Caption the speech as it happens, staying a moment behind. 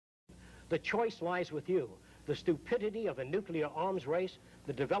The choice lies with you. The stupidity of a nuclear arms race,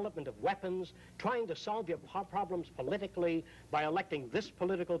 the development of weapons, trying to solve your problems politically by electing this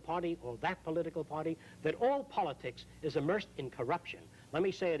political party or that political party, that all politics is immersed in corruption. Let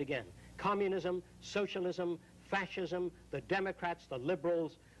me say it again. Communism, socialism, fascism, the Democrats, the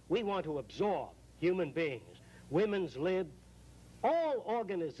liberals, we want to absorb human beings. Women's lib, all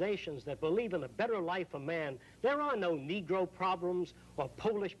organizations that believe in a better life for man. There are no Negro problems or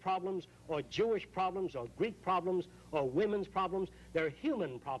Polish problems or Jewish problems or Greek problems or women's problems. They're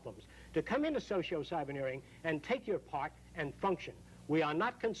human problems. To come into socio-cyberneering and take your part and function. We are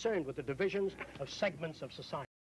not concerned with the divisions of segments of society.